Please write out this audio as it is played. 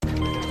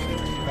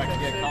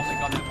Call me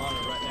on that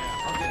monitor right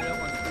now. I'll get it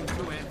up on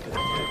 2 and 4.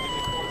 Give me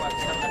a call back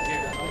 7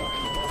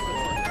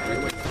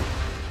 here.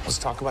 Let's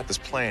talk about this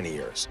plan of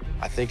yours.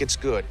 I think it's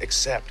good,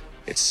 except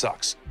it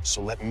sucks.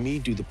 So let me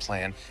do the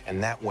plan,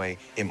 and that way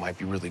it might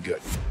be really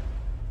good.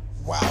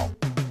 Wow.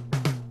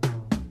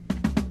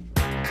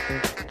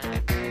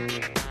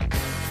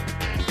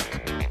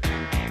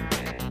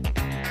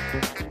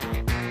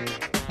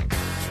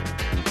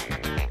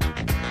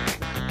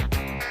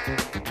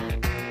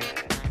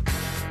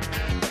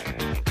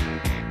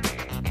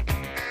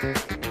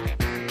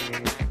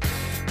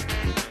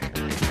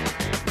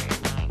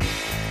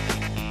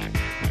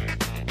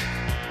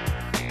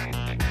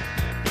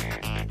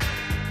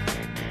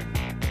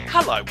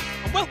 Hello,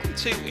 and welcome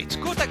to It's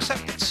Good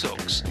Except It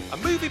Sucks, a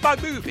movie by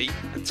movie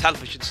and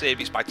television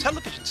series by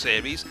television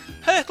series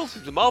hurtled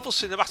through the Marvel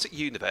Cinematic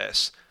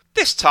Universe.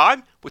 This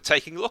time, we're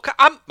taking a look at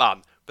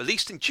Ant-Man,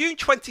 released in June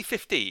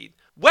 2015,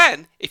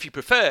 when, if you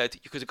preferred,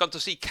 you could have gone to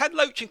see Ken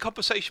Loach in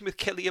conversation with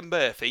Cillian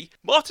Murphy,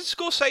 Martin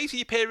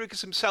Scorsese appearing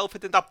as himself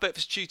in an advert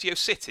for Studio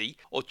City,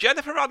 or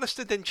Jennifer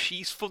Aniston in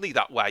She's Funny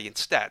That Way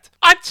instead.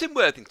 I'm Tim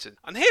Worthington,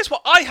 and here's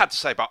what I had to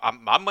say about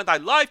Ant-Man when I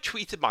live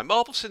tweeted my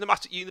Marvel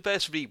Cinematic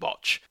Universe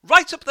rewatch.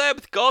 Right up there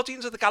with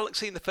Guardians of the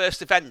Galaxy and the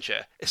First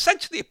Avenger,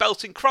 essentially a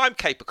belting crime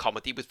caper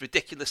comedy with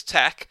ridiculous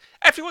tech,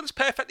 everyone's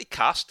perfectly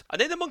cast,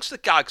 and in amongst the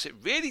gags it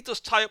really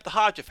does tie up the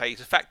Hydra phase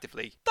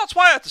effectively. That's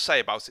what I had to say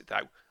about it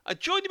though. And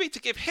joining me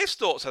to give his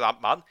thoughts on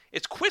Ant-Man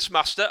is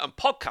quizmaster and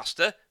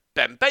podcaster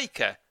Ben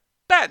Baker.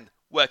 Ben,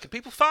 where can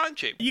people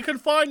find you? You can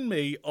find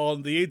me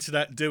on the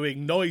internet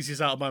doing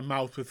noises out of my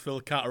mouth with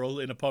Phil Catterall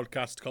in a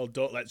podcast called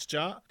Don't Let's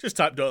Chat. Just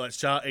type Don't Let's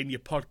Chat in your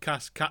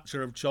podcast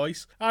catcher of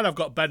choice. And I've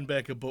got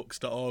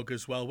benbakerbooks.org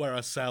as well, where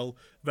I sell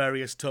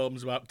various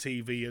tomes about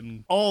TV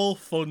and all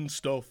fun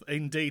stuff.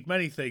 Indeed,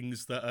 many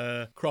things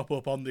that crop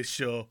up on this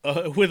show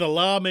with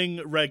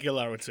alarming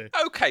regularity.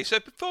 Okay, so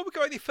before we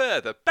go any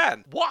further,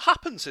 Ben, what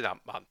happens in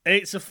Ant-Man?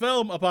 It's a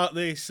film about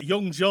this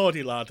young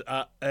Geordie lad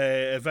at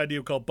a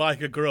venue called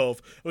Biker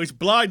Grove who is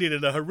blinded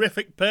in a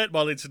horrific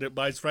paintball incident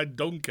by his friend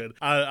Duncan.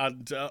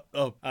 Sorry,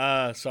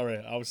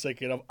 I was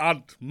thinking of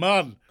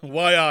Ant-Man.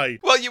 Why I?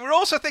 Well, you were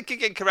also thinking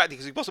incorrectly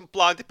because he wasn't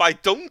blinded by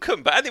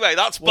Duncan, but anyway,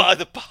 that's by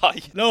the by.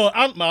 No,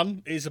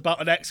 Ant-Man is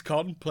about an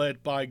ex-con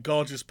played by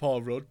gorgeous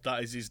Paul Rudd,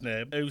 that is his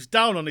name, who's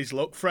down on his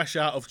luck, fresh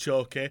out of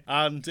Chokey,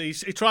 and he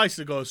tries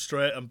to go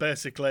straight, and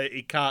basically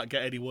he can't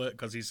get any work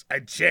because he's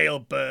a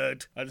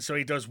jailbird, and so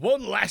he does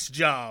one last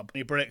job.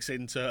 He breaks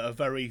into a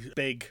very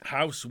big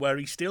house where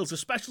he steals a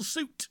special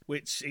suit,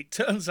 which it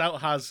turns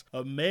out has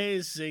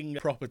amazing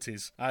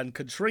properties and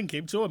can shrink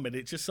him to a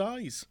miniature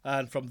size.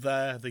 And from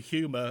there, the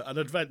humour and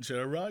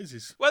adventure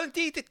arises. Well,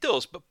 indeed it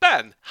does, but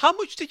Ben, how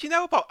much did you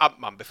know about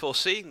Ant-Man before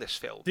seeing this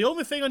film? The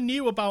only thing I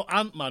knew about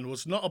Ant-Man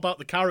was not about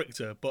the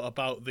character, but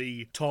about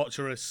the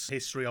torturous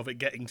history of it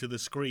getting to the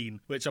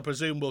screen, which I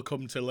presume we'll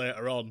come to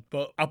later on.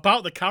 But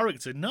about the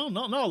character, no,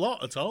 not a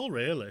lot at all,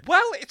 really.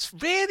 Well, it's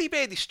really,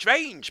 really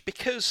strange,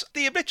 because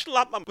the original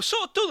Ant-Man was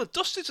sort of done and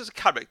dusted as a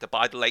character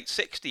by the late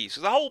 60s.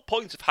 So the whole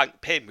point of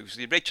Hank Pym, who was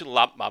the original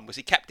Ant-Man, was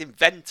he kept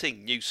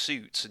inventing new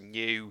suits and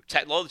new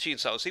technology and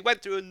so on. So he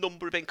went through a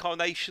number of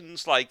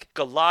incarnations, like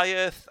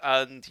Goliath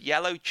and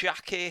Yellow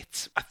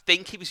Jacket. I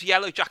think he was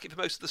Yellow Jacket for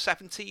most of the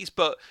 70s,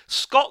 but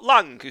Scott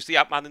Lang, who's the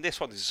Ant-Man in this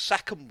one, is the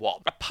second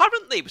one.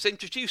 Apparently was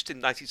introduced in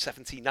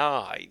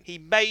 1979. He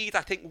made,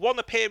 I think, one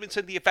appearance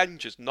in the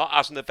Avengers, not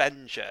as an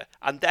Avenger,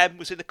 and then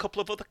was in a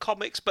couple of other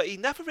comics, but he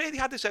never really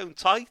had his own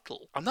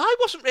title. And I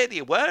wasn't really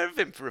aware of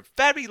him for a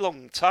very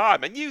long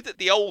time. I knew that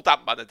the old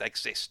Ant-Man had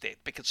existed,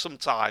 because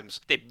sometimes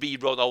they'd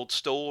rerun old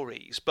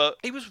stories, but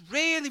he was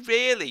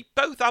really,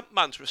 both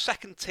Ant-Mans were a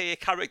second-tier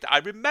character. I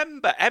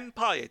remember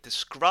Empire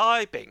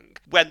describing,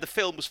 when the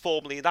film was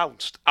formally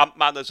announced,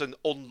 Ant-Man as an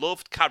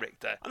unloved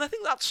character. And I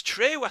think that's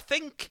true. I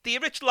think the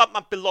original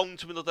Ant-Man belonged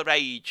to another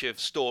age of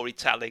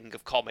storytelling,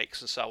 of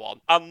comics and so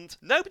on. And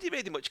nobody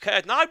really much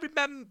cared. And I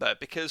remember,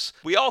 because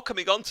we are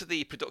coming on to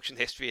the production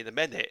history in a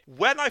minute,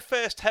 when I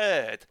first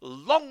heard,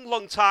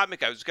 long time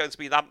ago, it was going to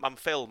be an Ant-Man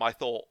film, I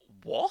thought,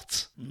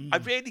 what? I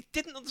really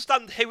didn't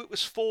understand who it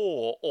was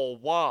for or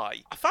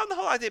why. I found the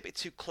whole idea a bit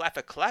too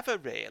clever,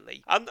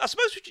 really. And I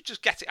suppose we should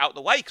just get it out of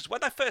the way, because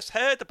when I first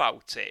heard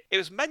about it, it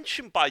was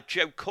mentioned by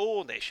Joe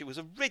Cornish, who was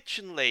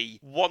originally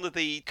one of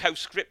the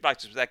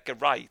co-scriptwriters with Edgar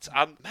Wright,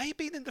 and may have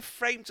been in the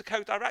frame to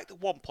co-direct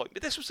at one point.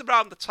 But this was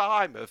around the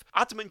time of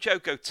Adam and Joe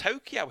Go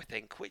Tokyo, I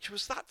think, which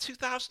was that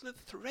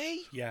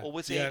 2003? Yeah. Or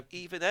was it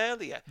even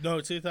earlier? No,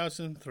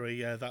 2003,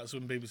 yeah, that's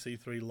when BBC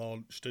Three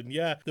launched. And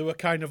yeah, they were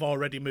kind of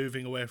already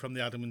moving away from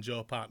the Adam and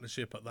Joe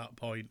partnership at that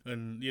point.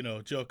 And, you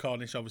know, Joe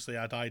Cornish obviously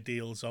had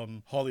ideals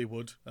on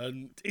Hollywood.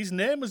 And his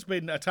name has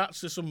been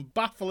attached to some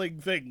baffling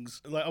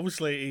things. Like,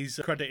 obviously, he's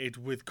credited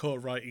with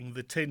co-writing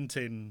the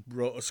Tintin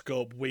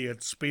rotoscope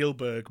weird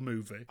Spielberg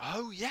movie.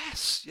 Oh,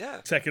 yes,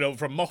 yeah. Taken over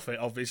from Moffat,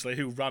 obviously,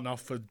 who ran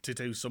off to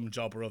do some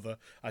job or other.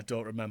 I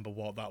don't remember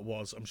what that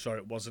was. I'm sure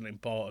it wasn't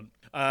important.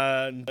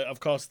 And,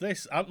 of course,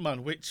 this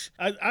Ant-Man, which,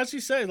 as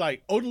you say,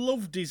 like,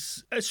 unloved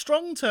is a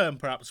strong term,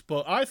 perhaps,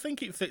 but I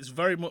think it fits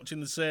very much in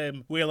the same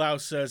same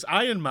wheelhouse as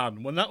Iron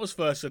Man when that was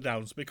first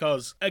announced,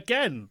 because,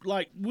 again,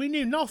 like, we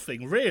knew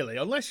nothing, really,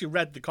 unless you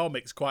read the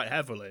comics quite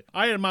heavily.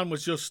 Iron Man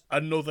was just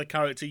another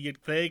character you'd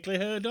vaguely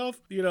heard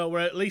of, you know,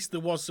 where at least there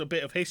was a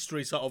bit of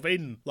history sort of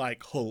in,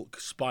 like, Hulk,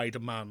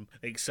 Spider-Man,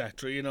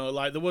 etc., you know,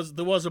 like, there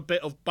was a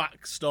bit of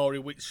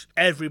backstory which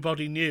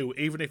everybody knew,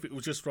 even if it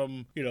was just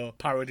from, you know,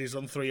 parodies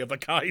on Three of a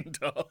Kind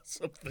or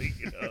something,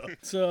 you know.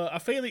 So I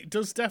feel it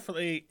does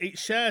definitely, it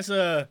shares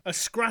a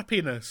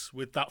scrappiness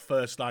with that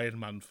first Iron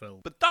Man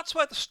film. But that's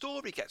where the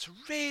story gets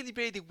really,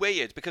 really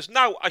weird, because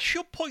now, I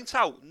should point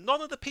out,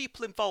 none of the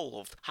people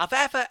involved have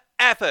ever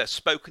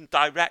spoken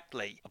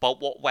directly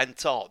about what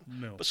went on.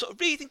 No. But sort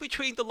of reading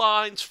between the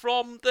lines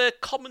from the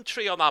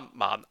commentary on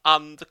Ant-Man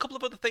and a couple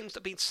of other things that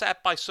have been said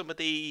by some of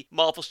the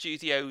Marvel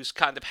Studios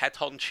kind of head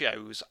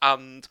honchos,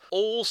 and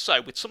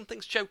also with some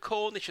things Joe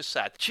Cornish has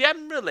said,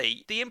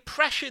 generally the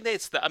impression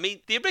is that, I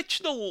mean, the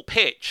original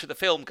pitch of the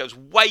film goes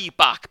way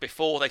back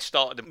before they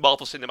started the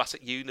Marvel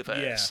Cinematic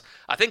Universe. Yeah.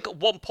 I think at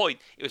one point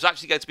it was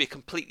actually going to be a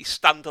completely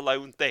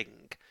standalone thing.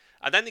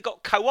 And then they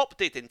got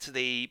co-opted into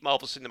the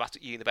Marvel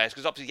Cinematic Universe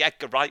because obviously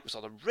Edgar Wright was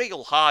on a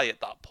real high at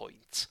that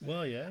point.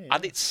 Well, yeah.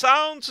 And it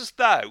sounds as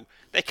though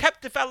they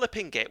kept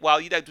developing it.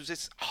 Well, you know, there was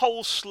this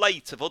whole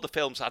slate of other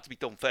films that had to be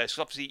done first. Because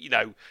obviously, you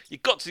know,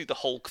 you've got to do the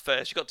Hulk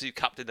first, you've got to do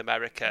Captain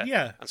America,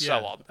 and so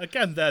on.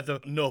 Again, they're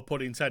the, no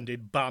pun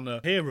intended,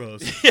 banner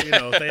heroes. You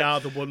know, they are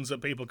the ones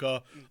that people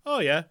go, oh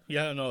yeah,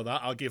 I know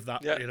that. I'll give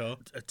that, you know,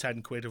 a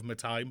 10 quid of my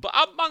time. But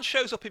Ant-Man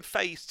shows up in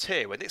Phase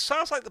 2, and it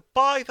sounds like that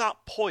by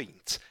that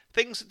point,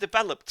 things had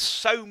developed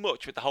so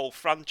much with the whole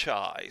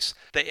franchise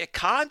that it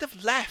kind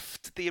of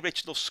left the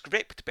original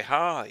script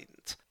behind.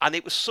 And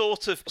it was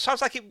sort of,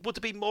 sounds like it would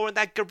have been more an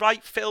Edgar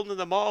Wright film than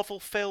a Marvel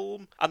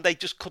film, and they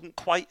just couldn't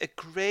quite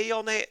agree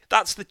on it.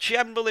 That's the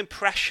general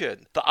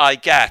impression that I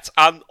get.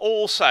 And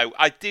also,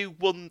 I do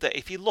wonder,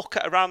 if you look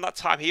at around that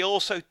time, he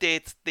also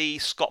did the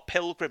Scott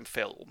Pilgrim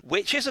film,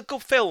 which is a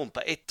good film,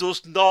 but it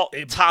does not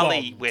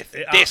tally with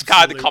this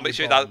kind of comic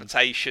strip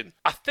adaptation.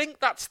 I think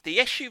that's the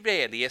issue,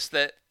 really, is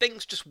that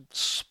things just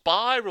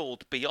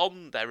spiraled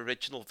beyond their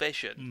original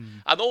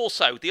vision. And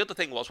also, the other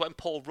thing was, when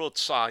Paul Rudd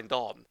signed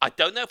on, I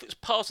don't know if it was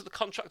part of the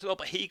contract at all,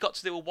 but he got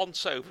to do a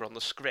once-over on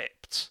the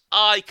script.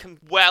 I can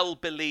well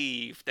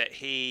believe that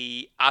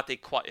he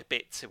added quite a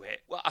bit to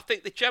it. Well, I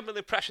think the general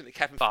impression that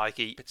Kevin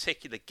Feige in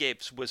particular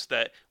gives was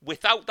that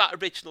without that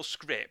original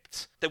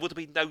script, there would have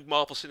been no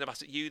Marvel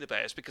Cinematic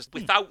Universe, because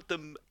without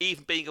them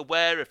even being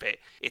aware of it,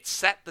 it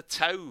set the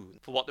tone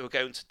for what they were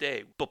going to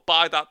do. But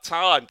by that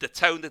time, the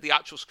tone of the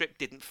actual script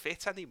didn't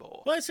fit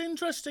anymore. Well, it's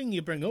interesting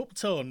you bring up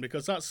tone,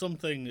 because that's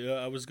something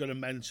I was going to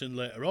mention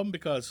later on,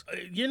 because,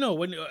 you know,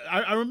 when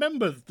I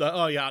remember that,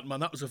 oh yeah, Ant-Man,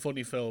 that was a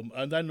funny film,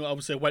 and then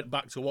obviously I went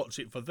back to watch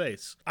it for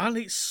this, and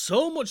it's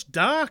so much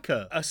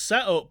darker a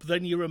setup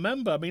than you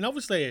remember. I mean,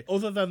 obviously,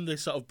 other than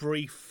this sort of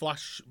brief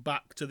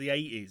flashback to the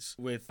 80s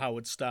with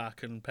Howard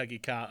Stark and Peggy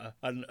Carter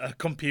and a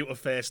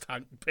computer-faced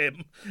Hank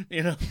Pym,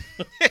 you know...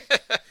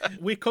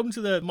 We come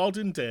to the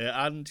modern day,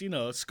 and, you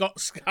know,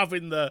 Scott's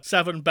having the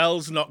 7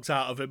 bells knocked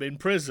out of him in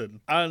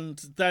prison, and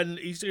then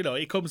he's, you know,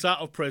 he comes out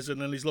of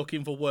prison and he's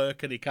looking for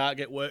work, and he can't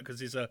get work because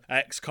he's an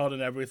ex-con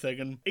and everything,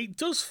 and it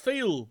does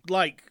feel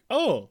like,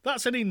 oh,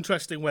 that's an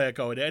interesting way of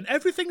going in, and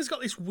everything's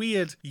got this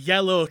weird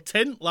yellow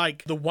tint,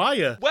 like The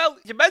Wire. Well,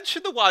 you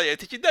mentioned The Wire.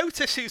 Did you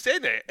notice who's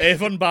in it?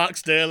 Avon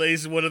Barksdale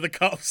is one of the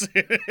cops.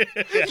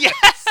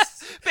 Yes!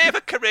 Bit of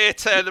a career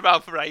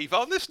turnaround for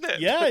Avon, isn't it?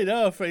 Yeah, I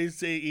know.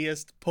 He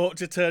has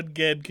poacher turned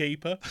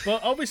gamekeeper.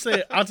 But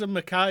obviously, Adam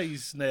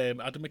McKay's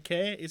name, Adam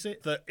McKay, is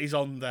it, that is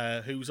on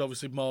there, who's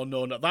obviously more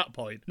known at that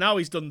point. Now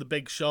he's done The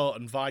Big Short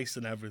and Vice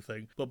and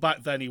everything. But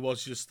back then, he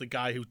was just the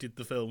guy who did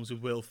the films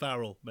with Will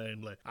Ferrell,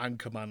 mainly.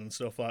 Anchorman and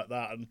stuff like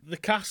that. And the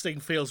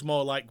casting feels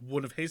more like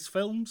one of his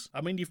films.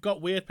 I mean, you've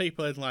got weird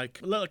people in, like,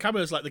 little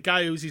cameos, like the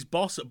guy who's his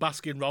boss at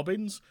Baskin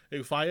Robbins,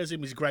 who fires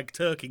him, is Greg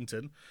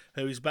Turkington,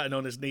 who is better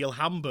known as Neil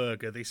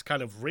Hamburger, this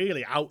kind of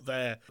really out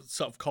there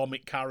sort of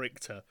comic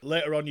character.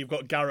 Later on, you've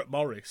got Garrett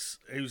Morris,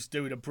 who's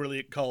doing a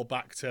brilliant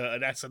callback to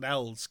an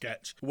SNL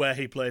sketch where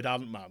he played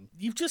Ant-Man.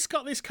 You've just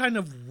got this kind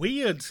of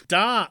weird,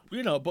 dark,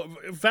 you know, but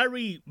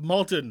very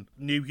modern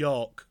New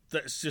York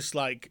that's just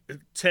like,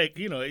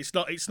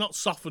 it's not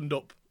softened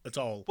up at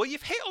all. Well,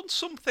 you've hit on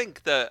something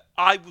that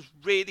I was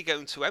really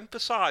going to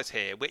emphasise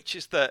here, which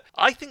is that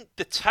I think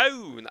the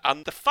tone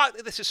and the fact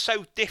that this is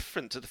so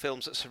different to the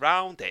films that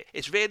surround it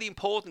is really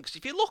important, because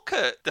if you look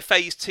at the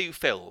Phase 2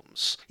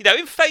 films, you know,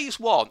 in Phase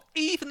 1,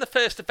 even the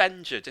first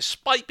Avenger,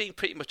 despite being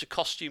pretty much a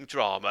costume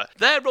drama,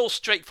 they're all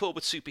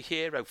straightforward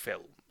superhero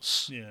films.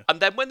 Yeah.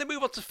 And then when they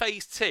move on to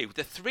Phase 2,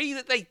 the 3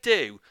 that they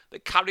do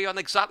that carry on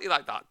exactly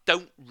like that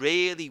don't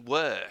really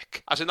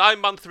work. As in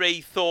Iron Man 3,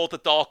 Thor, The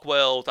Dark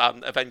World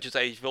and Avengers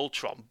Age of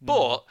Ultron.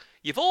 But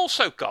you've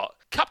also got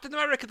Captain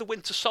America the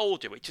Winter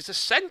Soldier, which is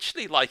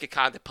essentially like a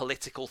kind of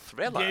political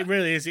thriller. It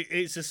really is.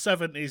 It's a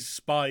 70s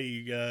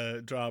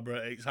spy drama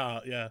at its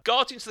heart, yeah.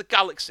 Guardians of the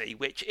Galaxy,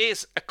 which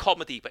is a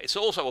comedy, but it's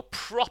also a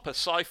proper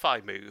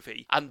sci-fi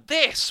movie. And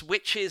this,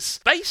 which is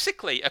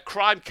basically a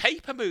crime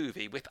caper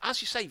movie with,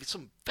 as you say, with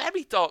some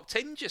very dark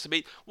tinges. I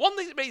mean, one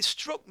thing that really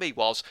struck me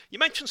was, you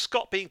mentioned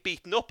Scott being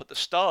beaten up at the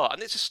start,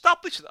 and it's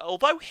established that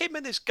although him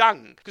and his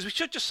gang, because we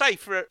should just say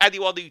for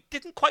anyone who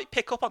didn't quite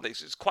pick up on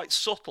this, it's quite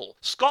subtle.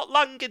 Scott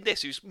Lang in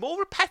this, who's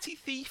more a petty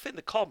thief in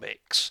the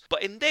comics,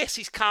 but in this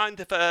he's kind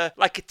of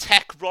like a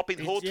tech Robin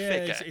Hood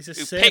figure he's a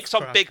who picks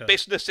on big safecracker.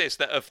 businesses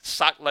that have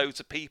sacked loads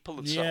of people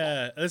and so on.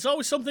 Yeah, there's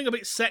always something a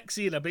bit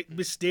sexy and a bit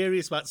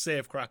mysterious about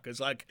safecrackers.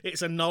 Like,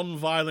 it's a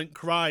non-violent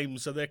crime,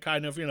 so they're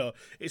kind of,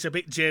 it's a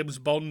bit James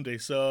Bondy.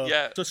 So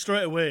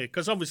straight away,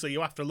 because obviously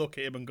you have to look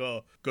at him and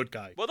go, good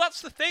guy. Well,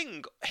 that's the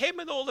thing. Him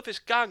and all of his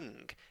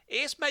gang, it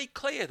is made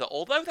clear that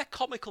although they're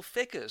comical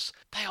figures,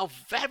 they are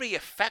very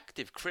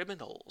effective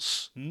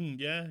criminals.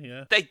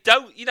 Yeah. They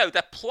don't,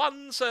 their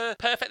plans are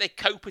perfect. They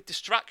cope with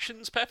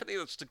distractions perfectly.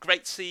 There's a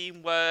great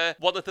scene where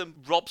one of them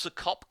robs a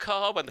cop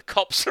car when the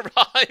cops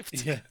arrived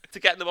to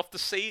get them off the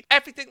scene.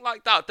 Everything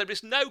like that. There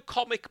is no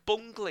comic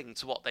bungling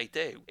to what they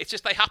do. It's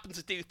just they happen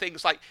to do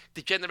things like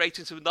degenerate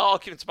into an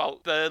argument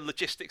about the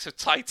logistics of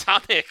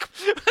Titanic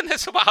and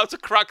it's about how to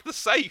crack the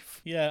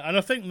safe. Yeah, and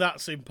I think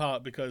that's in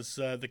part because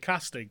the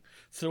casting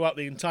throughout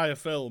the entire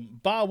film,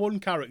 bar one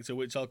character,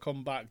 which I'll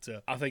come back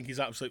to, I think is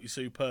absolutely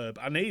superb.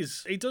 And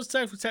he does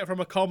take from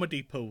a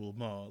comedy pool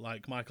more,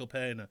 like Michael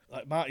Pena,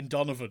 like Martin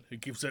Donovan, who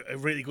gives a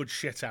really good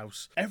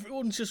shithouse.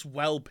 Everyone's just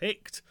well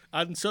picked.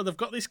 And so they've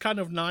got this kind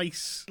of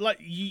nice, like,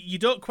 you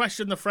don't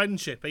question the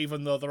friendship,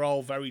 even though they're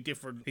all very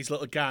different. His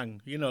little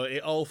gang,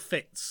 it all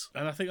fits.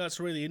 And I think that's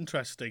really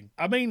interesting.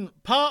 I mean,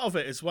 part of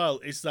it as well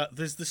is that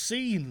there's the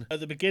scene at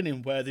the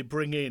beginning where they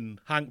bring in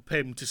Hank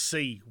Pym to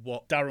see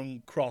what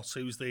Darren Cross,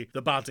 who's the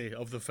baddie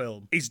of the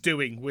film, is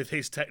doing with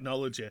his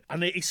technology.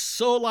 And it is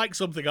so like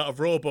something out of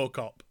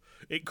RoboCop.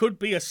 It could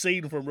be a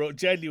scene from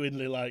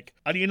genuinely like,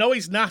 and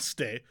he's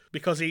nasty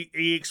because he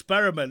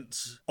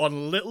experiments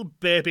on little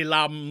baby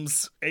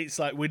lambs. It's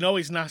like, we know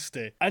he's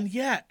nasty. And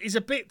yeah, he's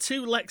a bit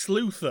too Lex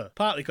Luthor,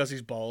 partly because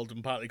he's bald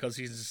and partly because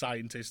he's a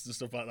scientist and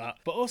stuff like that.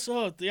 But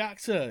also, the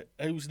actor,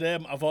 whose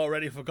name I've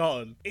already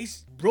forgotten,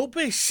 is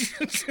rubbish.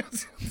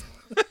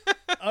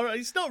 All right,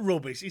 it's not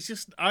rubbish. It's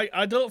just,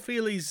 I don't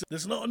feel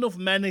there's not enough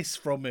menace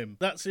from him.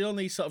 That's the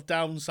only sort of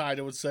downside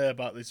I would say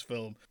about this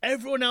film.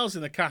 Everyone else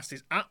in the cast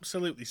is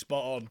absolutely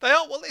spot on. They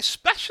are, well,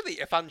 especially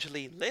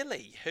Evangeline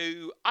Lilly,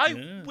 who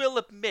I will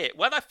admit,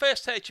 when I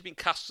first heard she'd been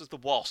cast as the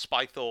Wasp,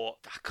 I thought,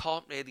 I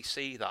can't really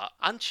see that.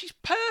 And she's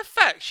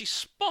perfect. She's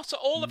spot on.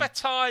 All of her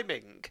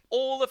timing,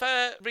 all of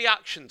her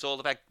reactions, all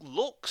of her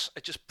looks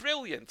are just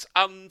brilliant.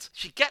 And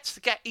she gets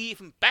to get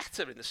even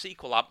better in the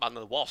sequel, Ant-Man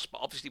and the Wasp.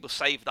 But obviously we'll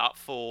save that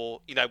for,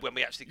 when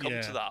we actually come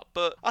to that.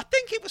 But I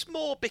think it was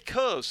more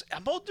because, I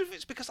wonder if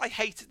it's because I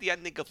hated the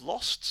ending of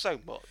Lost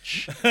so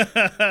much.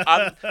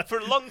 And for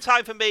a long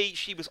time for me,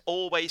 she was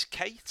always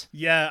Kate.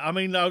 Yeah, I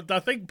mean, I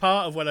think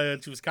part of when I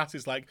heard she was cast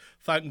is like,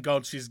 thank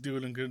God she's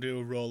going to do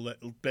a role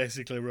that will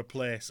basically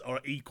replace or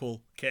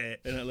equal Kate,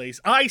 in at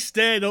least. I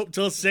stayed up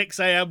till 6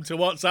 a.m. to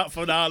watch that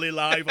finale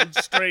live on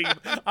stream.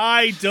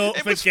 I don't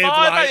it forgive was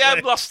 5 lightly.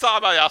 a.m. last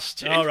time I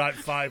asked you. All right,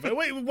 5.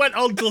 We went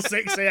on till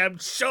 6 a.m.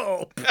 Shut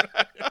up.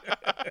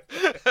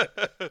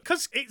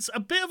 Because it's a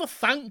bit of a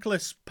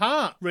thankless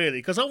part, really,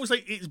 because obviously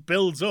it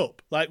builds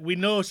up. Like, we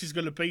know she's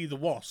going to be the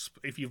Wasp,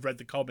 if you've read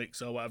the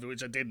comics or whatever,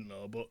 which I didn't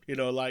know, but,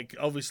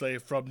 obviously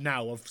from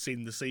now I've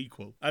seen the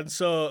sequel. And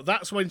so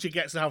that's when she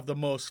gets to have the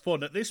most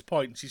fun. At this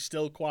point, she's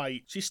still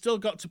she's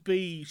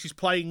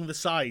playing the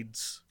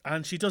sides.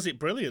 And she does it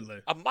brilliantly.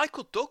 And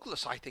Michael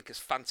Douglas, I think, is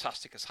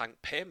fantastic as Hank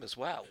Pym as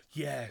well.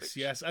 Yes.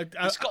 He's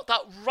got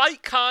that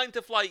right kind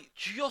of,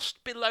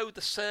 just below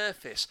the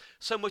surface,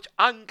 so much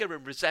anger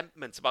and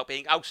resentment about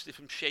being ousted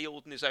from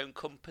S.H.I.E.L.D. and his own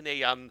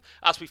company, and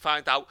as we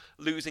find out,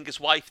 losing his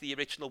wife, the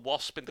original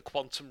Wasp, in the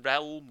Quantum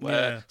Realm,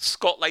 where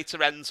Scott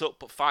later ends up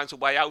but finds a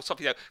way out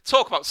of.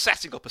 Talk about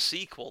setting up a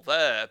sequel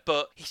there,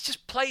 but he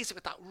just plays it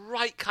with that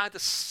right kind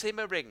of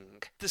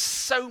simmering. There's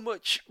so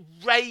much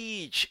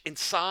rage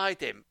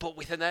inside him, but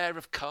with an air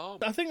of calm.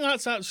 I think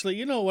that's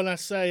actually, when I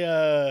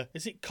say,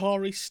 is it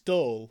Corey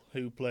Stoll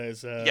who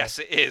plays... yes,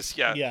 it is,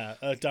 yeah. Yeah,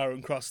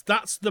 Darren Cross.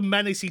 That's the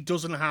menace he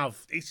doesn't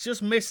have. It's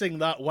just missing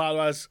that,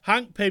 whereas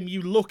Hank Pym,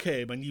 you look at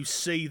him and you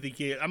see the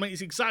gear. I mean,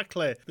 it's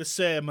exactly the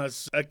same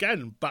as,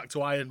 again, back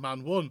to Iron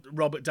Man 1.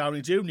 Robert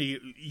Downey Jr.,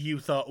 you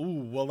thought,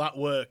 ooh, will that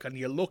work? And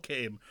you look at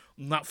him,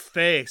 and that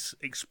face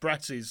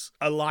expresses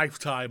a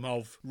lifetime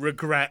of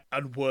regret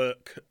and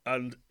work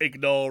and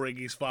ignoring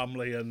his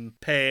family and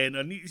pain,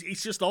 and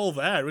it's just all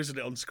there, isn't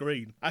it, on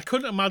screen? I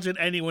couldn't imagine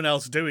anyone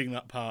else doing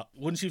that part.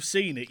 Once you've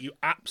seen it, you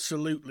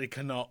absolutely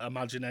cannot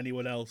imagine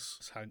anyone else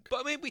as Hank.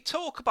 But I mean, we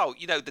talk about,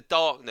 the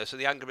darkness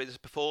and the anger in his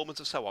performance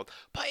and so on,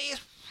 but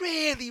it's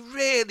really,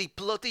 really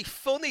bloody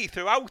funny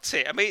throughout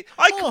it. I mean,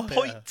 I can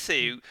point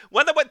to,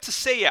 when I went to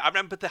see it, I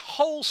remember the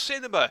whole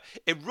cinema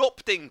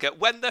erupting at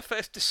when they're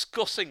first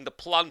discussing the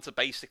the plan to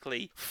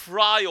basically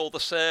fry all the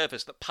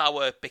servers that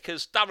power,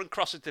 because Darren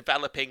Cross is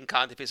developing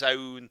kind of his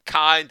own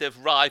kind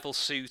of rival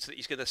suit that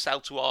he's going to sell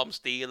to arms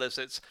dealers.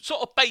 It's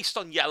sort of based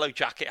on Yellow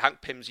Jacket,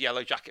 Hank Pym's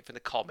Yellow Jacket from the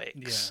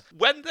comics. Yeah.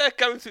 When they're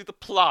going through the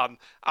plan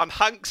and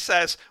Hank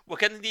says, we're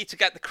going to need to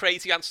get the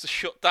crazy ants to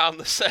shut down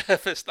the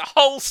servers, the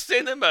whole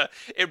cinema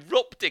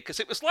erupted, because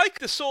it was like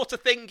the sort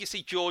of thing you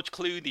see George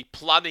Clooney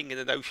planning in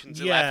an Ocean's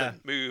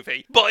 11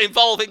 movie, but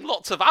involving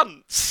lots of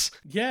ants.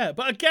 Yeah,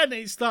 but again,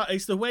 it's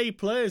the way he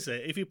plays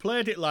it. If he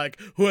played it like,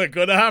 we're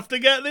gonna have to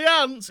get the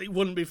ants, it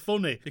wouldn't be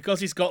funny, because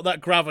he's got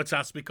that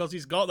gravitas, because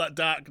he's got that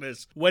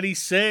darkness. When he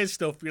says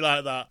stuff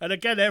like that, and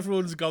again,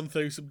 everyone's gone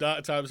through some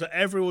dark times, so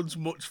everyone's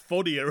much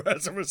funnier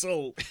as a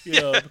result,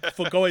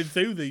 for going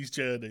through these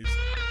journeys.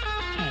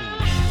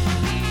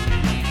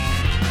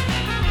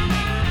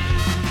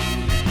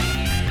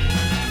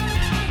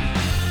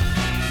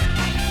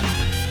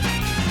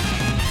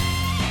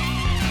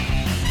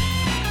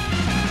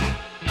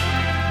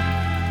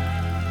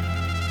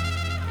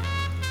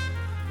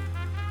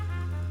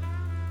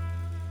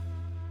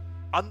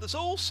 And there's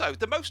also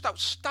the most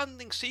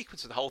outstanding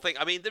sequence of the whole thing.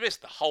 I mean, there is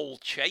the whole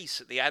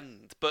chase at the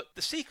end, but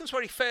the sequence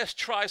where he first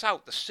tries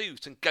out the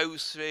suit and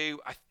goes through,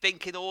 I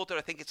think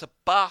it's a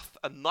bath,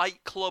 a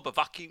nightclub, a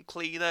vacuum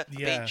cleaner, and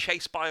being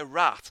chased by a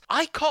rat.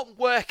 I can't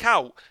work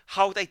out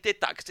how they did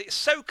that, because it's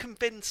so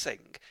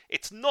convincing.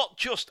 It's not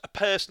just a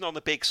person on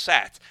a big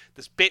set.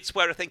 There's bits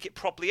where I think it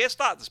probably is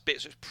that. There's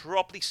bits where it's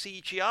probably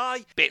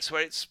CGI, bits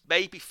where it's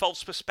maybe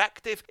false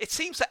perspective. It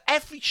seems that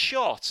every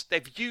shot,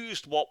 they've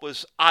used what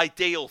was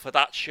ideal for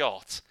that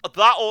shot.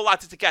 That all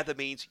added together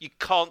means you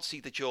can't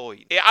see the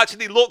joint. It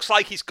actually looks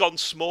like he's gone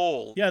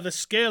small. Yeah, the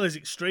scale is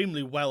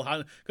extremely well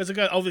handled. Because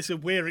again, obviously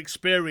we're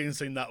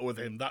experiencing that with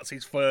him. That's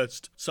his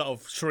first sort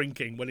of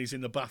shrinking when he's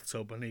in the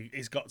bathtub and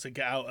he's got to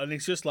get out. And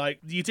it's just like,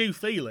 you do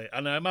feel it.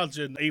 And I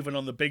imagine even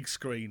on the big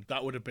screen,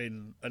 that would have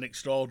been an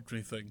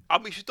extraordinary thing.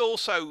 And we should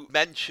also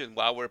mention,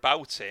 while we're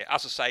about it,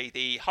 as I say,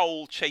 the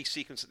whole chase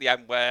sequence at the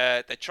end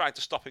where they're trying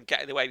to stop him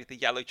getting away with the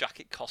Yellow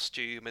Jacket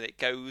costume, and it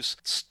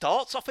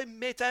starts off in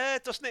mid-air,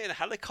 doesn't it, in a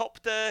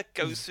helicopter,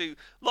 goes through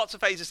lots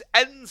of phases,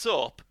 ends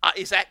up at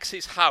his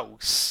ex's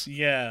house.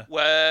 Yeah.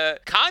 Where,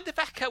 kind of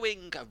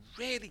echoing a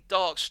really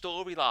dark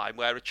storyline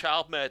where a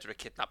child murderer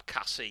kidnapped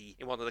Cassie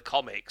in one of the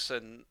comics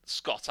and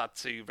Scott had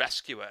to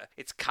rescue her.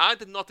 It's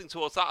kind of nodding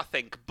towards that, I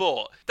think,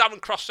 but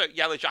Darren Cross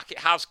Yellow Jacket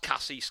has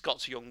Cassie,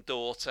 Scott's young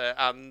daughter,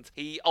 and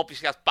he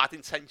obviously has bad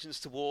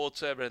intentions towards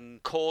her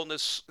and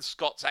corners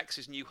Scott's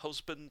ex's new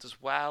husband as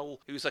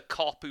well, who's a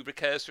cop who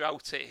recurs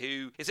throughout it,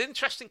 who is an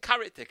interesting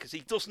character because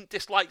he doesn't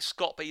dislike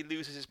Scott, but he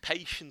loses his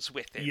patience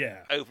with him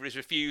over his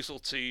refusal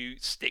to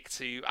stick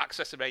to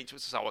access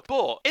arrangements and so on.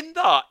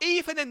 But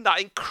even in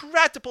that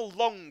incredible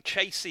long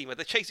chase scene where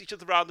they chase each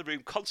other around the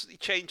room, constantly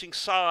changing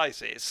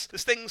sizes,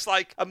 there's things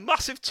like a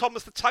massive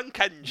Thomas the Tank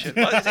Engine.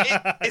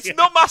 It's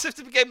not massive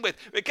to begin with.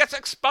 It gets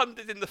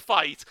expanded in the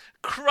fight,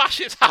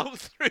 crashes out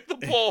through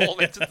the wall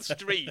into the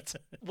street.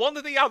 One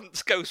of the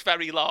ants goes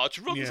very large,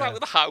 runs out of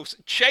the house,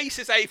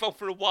 chases Avon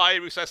for a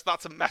wire, who says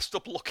that's a messed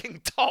up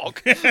looking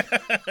dog.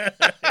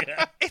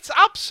 It's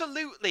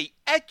absolutely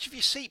edge of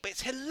your seat, but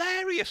it's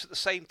hilarious at the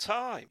same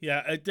time.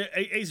 Yeah,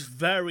 it is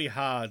very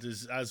hard,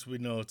 as we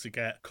know, to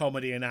get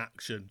comedy and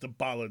action, the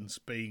balance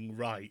being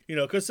right.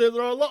 Because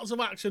there are lots of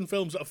action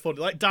films that are funny,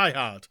 like Die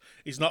Hard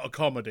is not a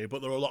comedy,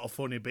 but there are a lot of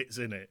funny bits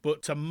in it.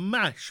 But to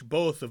mash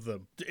both of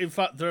them, in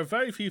fact, there are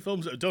very few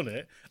films that have done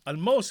it,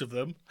 and most of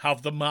them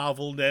have the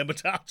Marvel name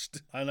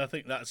attached. And I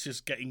think that's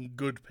just getting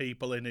good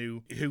people in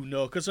who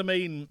know. Because, I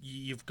mean,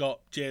 you've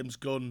got James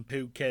Gunn,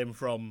 who came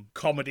from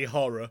comedy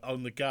horror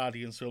on the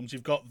Guardians films.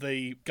 You've got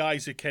the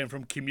guys who came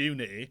from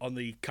Community on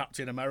the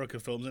Captain America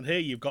films. And here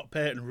you've got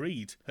Peyton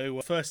Reed,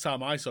 who first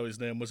time I saw his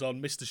name was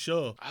on Mr.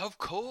 Show. Of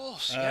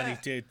course, And he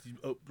did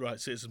Upright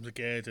Citizens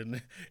Brigade,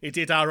 and he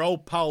did our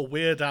old pal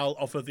Weird Al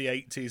off of the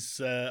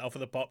 80s, off of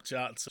the pop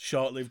charts,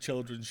 short-lived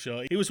children's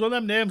show. He was one of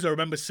them names I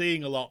remember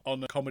seeing a lot on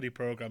the comedy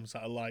programmes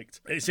that I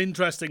liked. It's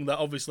interesting that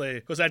obviously,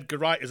 because Edgar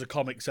Wright has a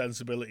comic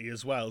sensibility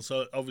as well,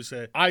 so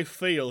obviously I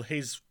feel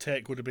his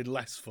take would have been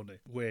less funny,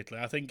 weirdly.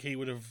 I think he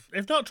would have,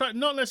 if not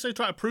necessarily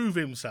try to prove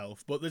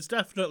himself, but there's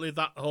definitely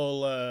that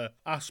whole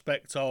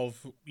aspect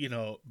of,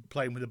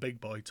 playing with the big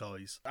boy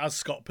toys. As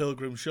Scott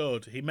Pilgrim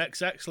showed, he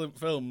makes excellent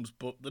films,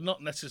 but they're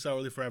not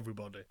necessarily for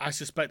everybody. I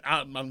suspect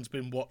Ant-Man's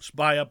been watched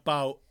by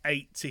about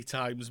 80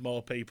 times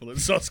more people than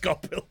saw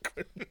Scott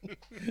Pilgrim.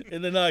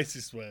 In the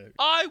nicest way.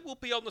 I will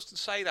be honest and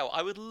say, though,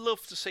 I would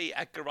love to see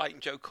Edgar Wright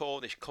and Joe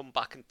Cornish come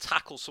back and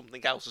tackle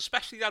something else,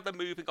 especially now they're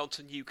moving on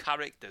to new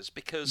characters,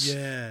 because...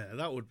 Yeah,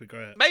 that would be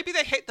great. Maybe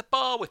they hit the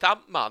bar with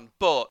Ant-Man,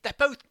 but they're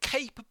both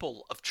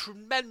capable of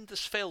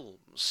tremendous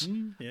films,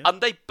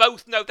 and they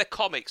both know their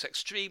comics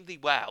extremely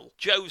well.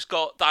 Joe's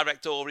got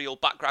directorial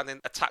background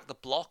in Attack the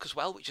Block as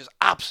well, which is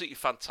absolutely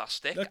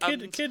fantastic.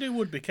 Kid Who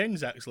Would Be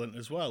King's excellent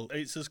as well.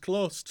 It's as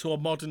close to a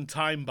modern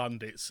Time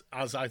Bandits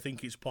as I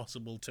think it's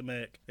possible to make.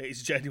 make.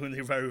 It's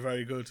genuinely very,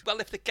 very good. Well,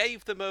 if they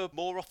gave them a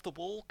more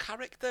off-the-wall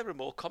character, a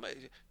more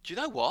comic... Do you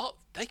know what?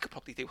 They could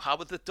probably do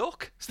Howard the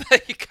Duck. So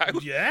there you go.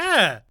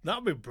 Yeah,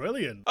 that'd be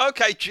brilliant.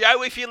 Okay,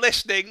 Joe, if you're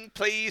listening,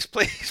 please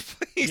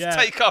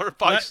take our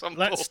advice on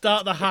board. Let's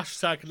start the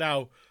hashtag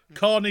now.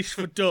 Cornish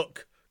for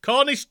duck.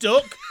 Cornish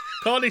duck?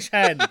 Cornish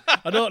hen?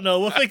 I don't know.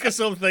 We'll think of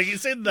something.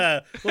 It's in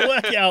there. We'll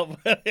work it out.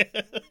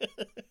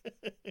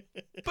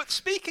 But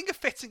speaking of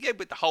fitting in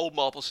with the whole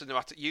Marvel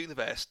Cinematic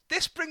Universe,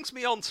 this brings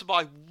me on to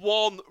my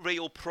one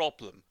real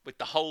problem with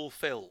the whole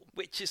film,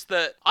 which is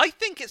that I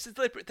think it's a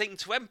deliberate thing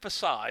to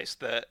emphasise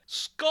that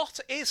Scott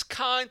is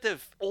kind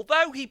of,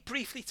 although he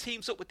briefly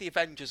teams up with the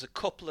Avengers a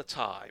couple of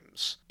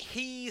times,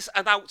 he's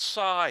an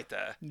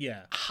outsider.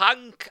 Yeah.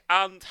 Hank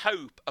and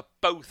Hope are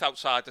both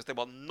outsiders. They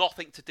want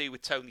nothing to do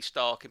with Tony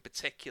Stark in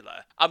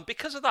particular. And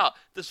because of that,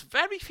 there's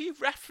very few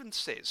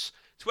references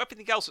to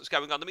everything else that's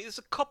going on. I mean, there's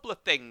a couple of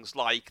things,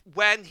 like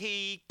when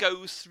he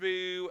goes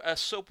through a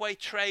subway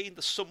train,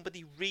 there's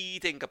somebody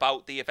reading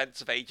about the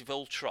events of Age of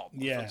Ultron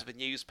in front of a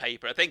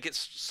newspaper. I think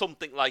it's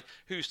something like,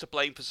 who's to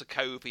blame for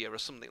Sokovia or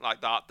something like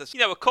that. There's,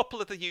 a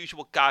couple of the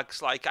usual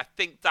gags, like I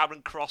think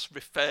Darren Cross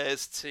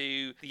refers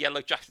to the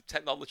Yellow Jacket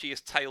technology as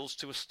Tales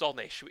to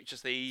Astonish, which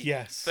is the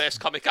first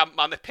comic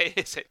Ant-Man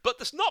appears in. But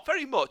there's not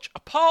very much,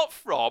 apart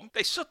from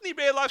they suddenly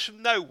realise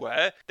from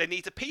nowhere they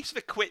need a piece of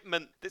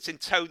equipment that's in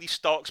Tony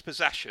Stark's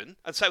possession.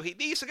 And so he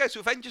needs to go to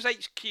Avengers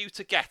HQ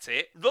to get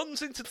it,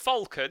 runs into the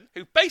Falcon,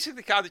 who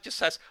basically kind of just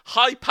says,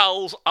 "Hi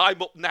pals,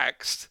 I'm up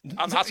next,"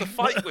 and has a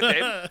fight with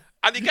him.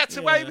 And he gets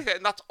away with it,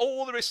 and that's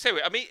all there is to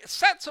it. I mean, it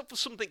sets up for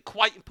something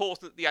quite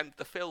important at the end of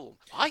the film.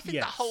 I think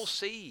that whole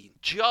scene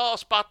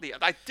jars badly,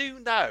 and I do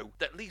know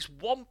that at least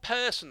one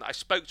person I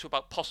spoke to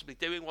about possibly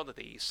doing one of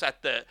these said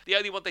that the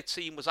only one they'd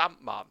seen was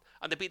Ant-Man,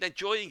 and they'd been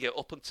enjoying it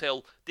up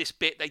until this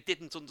bit they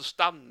didn't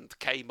understand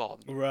came on.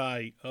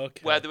 Right,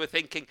 okay. Where they were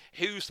thinking,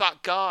 who's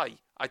that guy?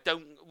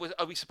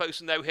 Are we supposed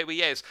to know who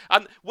he is?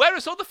 And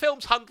whereas other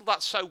films handle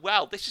that so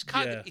well, this is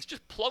kind of, he's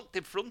just plonked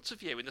in front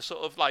of you in a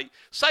sort of like,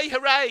 say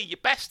hooray, your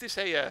best is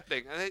here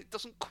thing. And it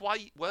doesn't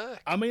quite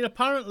work. I mean,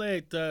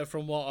 apparently,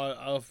 from what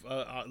I've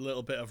a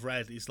little bit of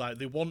read, it's like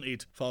they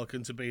wanted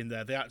Falcon to be in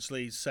there. They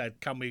actually said,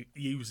 can we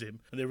use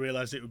him? And they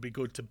realised it would be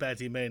good to bed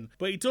him in.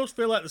 But it does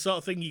feel like the sort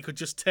of thing you could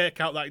just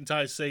take out that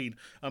entire scene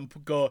and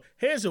go,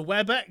 here's a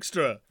web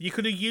extra. You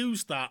could have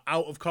used that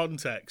out of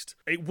context.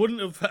 It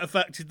wouldn't have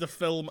affected the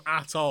film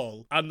at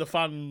all, and the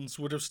fans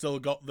would have still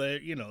got the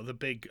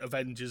big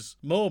Avengers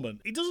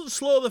moment. It doesn't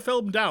slow the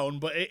film down,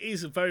 but it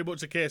is very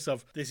much a case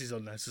of this is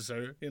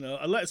unnecessary,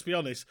 and let's be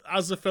honest,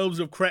 as the films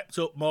have crept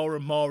up more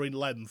and more in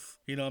length,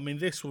 I mean,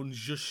 this one's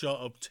just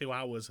short of 2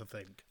 hours, I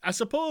think. I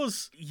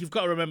suppose you've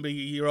got to remember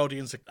your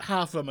audience,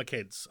 half of them are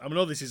kids. I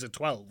know this is a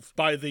 12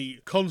 by the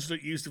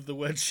constant use of the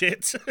word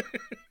shit.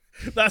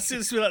 That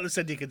seems to be like they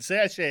said you can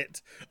say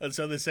shit, and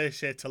so they say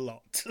shit a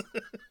lot.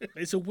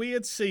 It's a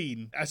weird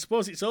scene. I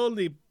suppose it's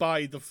only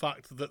by the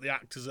fact that the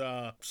actors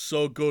are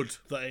so good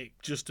that it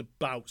just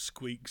about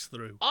squeaks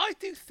through. I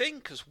do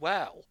think as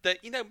well that,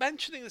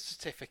 mentioning the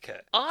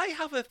certificate, I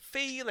have a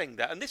feeling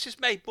that, and this is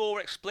made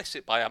more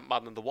explicit by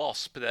Ant-Man and the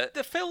Wasp, that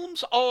the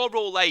films are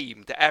all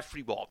aimed at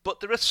everyone, but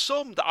there are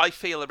some that I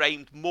feel are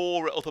aimed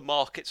more at other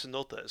markets than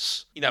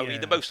others.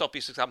 The most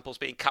obvious examples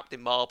being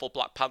Captain Marvel,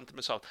 Black Panther,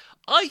 and so on.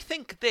 I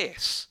think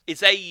this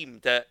is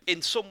aimed at,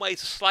 in some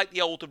ways, a slightly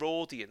older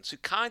audience who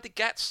kind of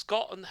gets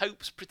Scott and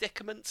Hope's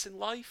predicaments in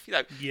life,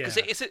 because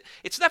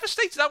it's never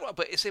stated outright,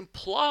 but it's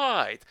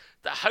implied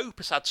that Hope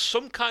has had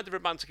some kind of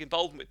romantic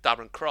involvement with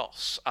Darren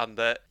Cross, and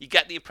that you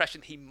get the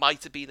impression he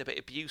might have been a bit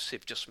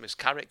abusive just from his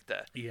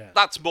character. Yeah.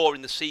 That's more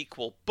in the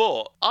sequel,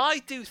 but I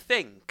do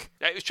think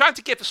it was trying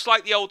to give a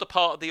slightly older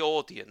part of the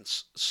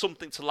audience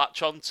something to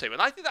latch onto,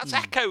 and I think that's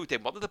echoed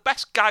in one of the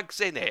best gags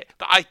in it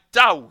that I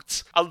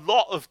doubt a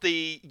lot of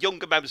the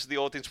younger members of the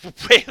audience will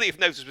really have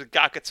noticed with a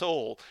gag at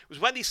all, was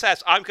when he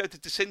says, "I'm going to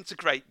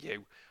disintegrate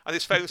you," and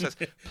his phone says,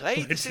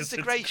 "Play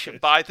Disintegration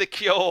by The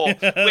Cure,"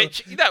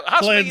 which,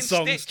 has me in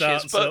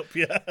stitches, but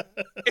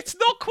it's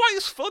not quite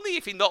as funny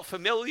if you're not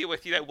familiar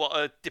with, what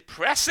a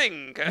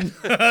depressing...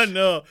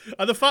 No,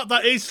 and the fact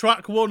that is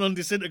track 1 on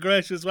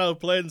Disintegration as well,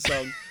 Plain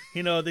Song.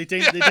 They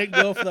didn't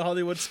go for the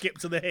Hollywood skip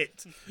to the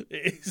hit.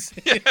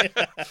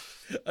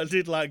 I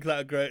did like that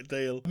a great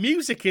deal.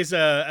 Music is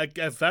a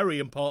very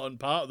important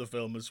part of the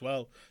film as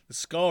well. The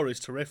score is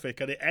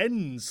terrific, and it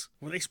ends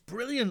with this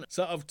brilliant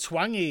sort of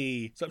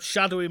twangy, sort of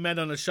shadowy men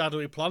on a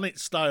shadowy planet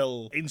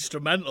style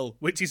instrumental,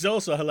 which is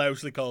also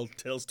hilariously called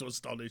Tales to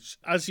Astonish.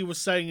 As you were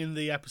saying in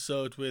the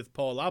episode with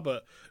Paul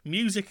Abbott,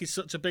 music is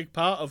such a big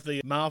part of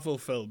the Marvel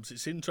films.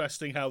 It's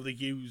interesting how they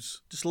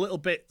use just little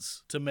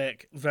bits to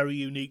make very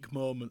unique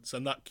moments. moments,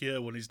 and that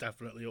Cure one is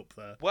definitely up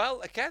there.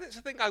 Well, again, it's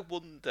a thing I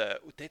wonder,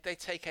 did they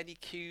take any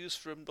cues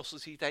from Russell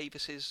T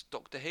Davies's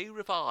Doctor Who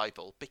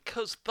revival?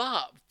 Because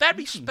that,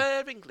 very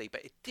sparingly,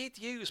 but it did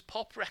use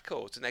pop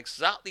records in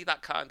exactly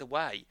that kind of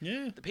way.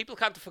 Yeah. The people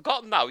kind of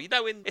forgotten now. You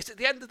know, it's at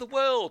the end of the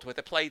world where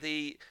they play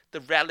the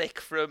relic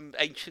from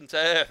Ancient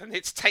Earth, and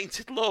it's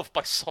Tainted Love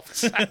by Soft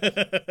Cell.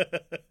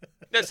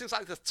 There's things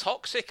like the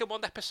Toxic in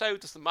one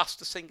episode, there's the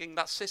Master singing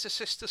that Scissor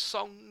Sisters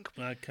song.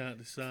 I can't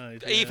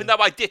decide. Even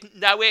though I didn't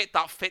know it,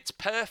 that fits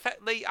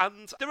perfectly.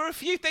 And there are a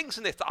few things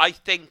in it that I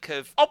think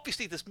of.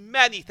 Obviously, there's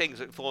many things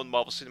that inform the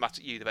Marvel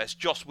Cinematic Universe,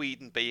 Joss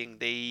Whedon being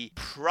the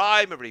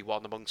primary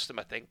one amongst them,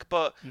 I think.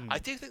 But I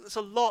do think there's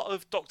a lot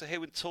of Doctor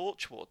Who and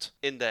Torchwood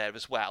in there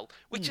as well,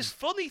 which is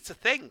funny to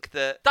think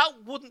that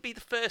wouldn't be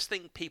the first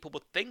thing people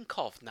would think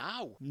of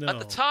now. No. At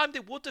the time, they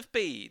would have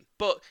been.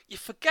 But you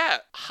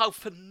forget how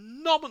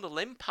phenomenal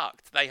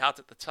impact they had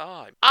at the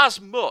time. As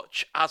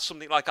much as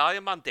something like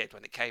Iron Man did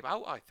when it came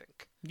out, I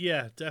think.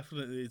 Yeah,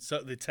 definitely. It's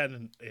the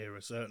Tennant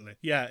era, certainly.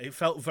 Yeah, it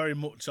felt very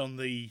much on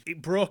the...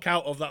 It broke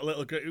out of that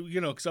little...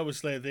 You know, because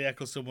obviously the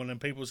Eccleston one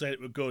and people say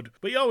it were good.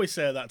 But you always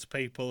say that to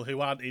people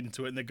who aren't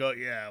into it and they go,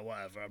 yeah,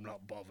 whatever, I'm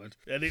not bothered.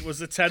 And it was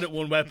the Tennant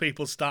one where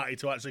people started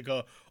to actually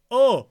go,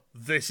 oh,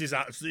 this is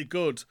actually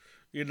good.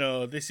 You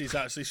know, this is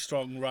actually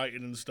strong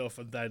writing and stuff,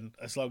 and then,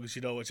 as long as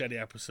you don't watch any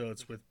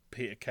episodes with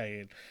Peter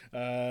Kay in.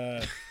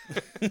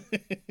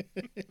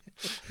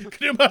 Can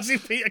you imagine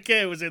Peter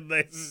Kay was in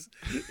this?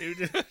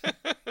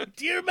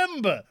 Do you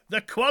remember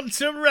the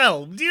Quantum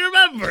Realm? Do you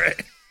remember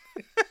it?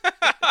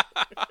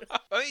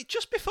 I mean,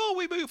 just before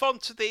we move on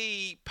to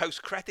the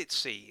post-credit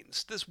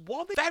scenes, there's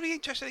one very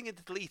interesting thing in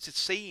the deleted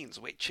scenes,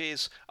 which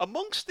is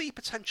amongst the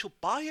potential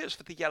buyers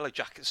for the Yellow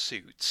Jacket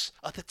suits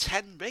are the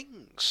Ten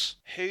Rings,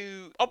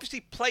 who obviously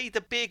played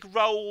a big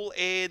role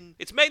in...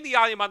 It's mainly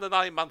Iron Man and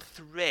Iron Man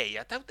 3.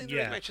 I don't think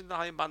they mentioned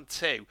Iron Man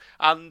 2.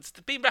 And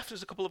they've been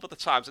referenced a couple of other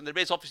times, and there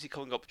is obviously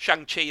coming up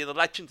Shang-Chi and the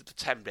Legend of the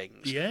Ten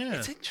Rings. Yeah.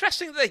 It's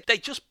interesting that they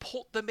just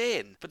put them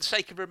in for the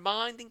sake of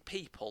reminding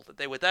people that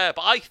they were there.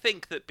 But I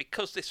think that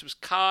because this was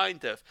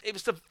it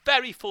was the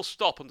very full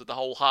stop under the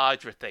whole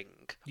Hydra thing.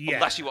 Yeah.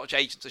 Unless you watch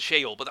Agents of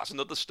S.H.I.E.L.D., but that's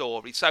another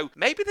story. So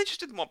maybe they just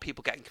didn't want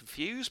people getting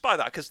confused by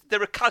that, because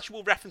there are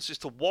casual references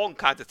to one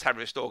kind of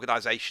terrorist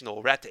organisation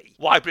already.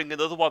 Why bring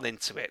another one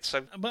into it?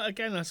 So, but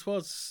again, I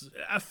suppose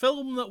a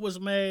film that was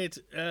made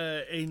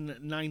in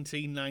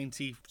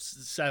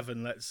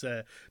 1997, let's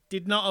say,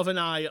 did not have an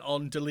eye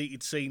on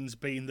deleted scenes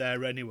being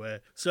there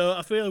anyway. So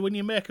I feel when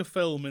you make a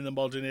film in the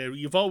modern era,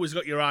 you've always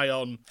got your eye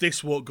on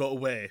this won't go to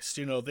waste.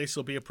 You know, this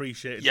will be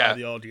appreciated by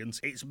the audience.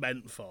 It's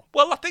meant for.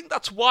 Well, I think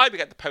that's why we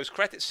get the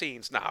post-credit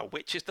scenes now,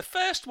 which is the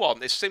first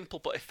one is simple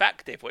but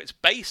effective, where it's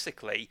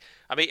basically,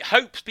 I mean,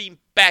 Hope's been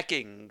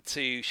begging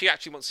to... She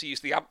actually wants to use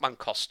the Ant-Man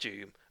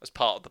costume as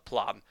part of the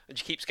plan, and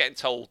she keeps getting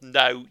told,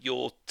 no,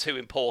 you're too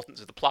important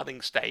to the planning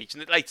stage.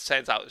 And it later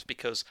turns out it's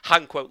because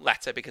Hank won't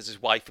let her because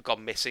his wife had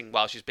gone missing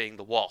while she's being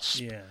the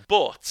Wasp. Yeah.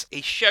 But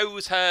he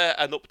shows her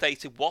an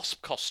updated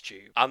Wasp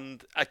costume.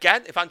 And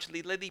again,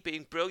 Evangeline Lilly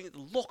being brilliant, the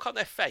look on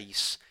her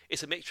face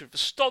is a mixture of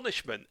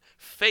astonishment,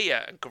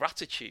 fear, and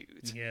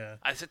gratitude. Yeah.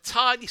 And it's a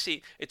tiny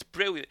scene. It's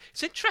brilliant.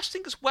 It's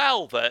interesting as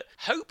well that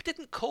Hope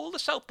didn't call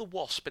herself the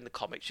Wasp in the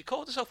comics. She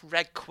called herself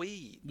Red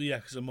Queen. Yeah,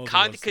 because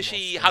kind of because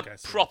she had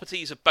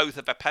properties of both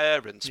of her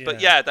parents. Yeah. But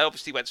yeah, they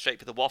obviously went straight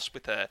for the Wasp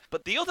with her.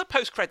 But the other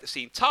post-credit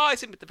scene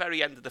ties in with the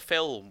very end of the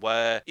film,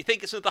 where you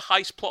think it's another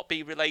heist plot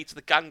being related to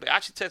the gang, but it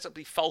actually turns out to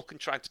be Falcon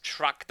trying to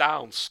track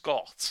down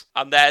Scott.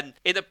 And then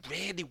in a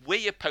really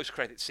weird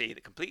post-credit scene,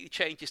 it completely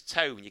changes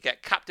tone. You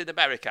get Captain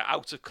America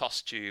out of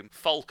costume,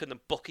 Falcon and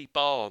Bucky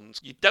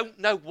Barnes. You don't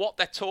know what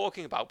they're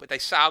talking about, but they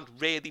sound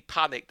really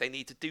panicked. They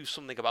need to do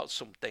something about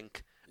something.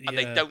 And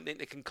they don't think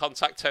they can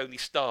contact Tony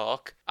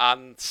Stark.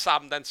 And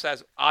Sam then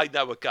says, I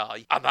know a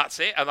guy. And that's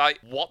it. And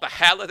what the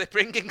hell are they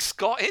bringing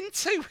Scott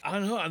into? I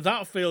know, and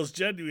that feels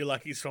genuinely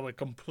like he's from a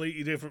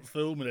completely different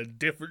film in a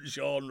different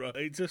genre.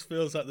 It just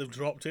feels like they've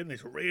dropped in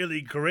this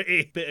really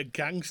gritty bit of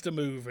gangster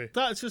movie.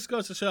 That just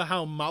goes to show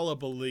how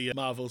malleable the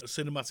Marvel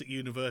Cinematic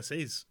Universe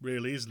is,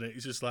 really, isn't it?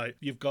 It's just like,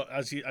 you've got,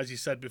 as you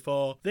said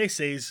before, this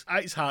is,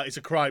 at its heart, it's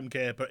a crime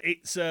caper.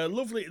 It's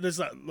lovely, there's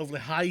that lovely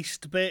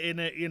heist bit in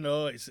it, you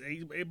know,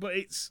 but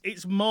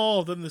it's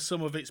more than the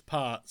sum of its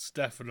parts,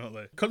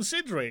 definitely.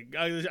 Considering,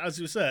 as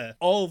you say,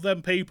 all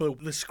them people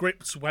the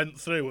scripts went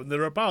through, and there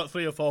are about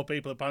 3 or 4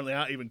 people apparently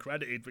aren't even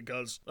credited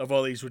because of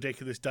all these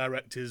ridiculous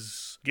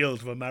Directors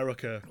Guild of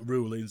America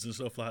rulings and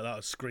stuff like that,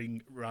 or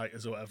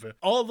screenwriters or whatever.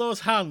 All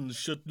those hands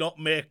should not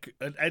make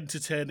an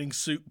entertaining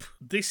soup.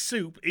 This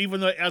soup,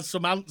 even though it has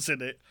some ants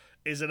in it,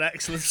 is an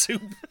excellent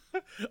soup.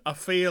 I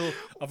feel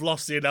I've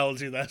lost the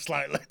analogy there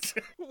slightly.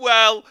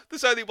 Well,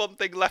 there's only one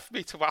thing left for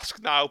me to ask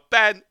now.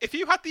 Ben, if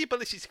you had the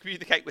ability to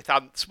communicate with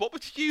ants, what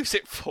would you use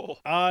it for?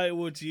 I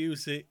would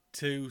use it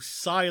to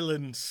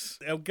silence.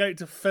 I'm going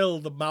to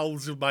fill the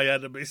mouths of my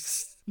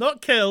enemies.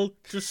 Not kill,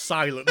 just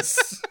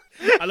silence.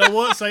 And I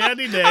won't say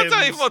any names. I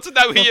don't even want to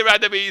know who your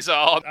enemies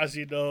are. As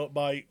you know,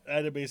 my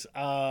enemies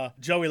are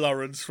Joey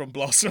Lawrence from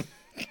Blossom.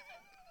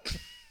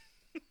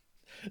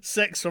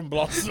 Sex from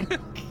Blossom.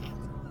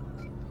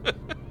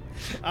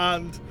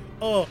 And,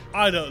 oh,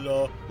 I don't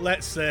know,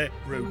 let's say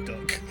Rude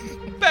Duck.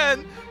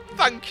 Ben,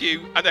 thank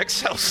you, and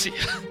Excelsior.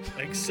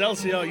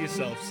 Excelsior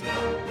yourself, sir.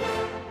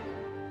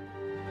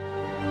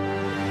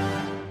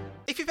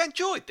 If you've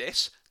enjoyed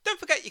this, don't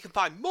forget you can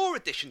find more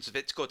editions of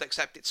It's Good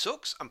Except It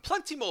Sucks and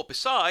plenty more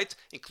besides,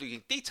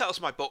 including details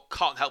of my book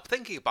Can't Help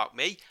Thinking About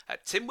Me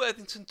at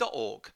timworthington.org.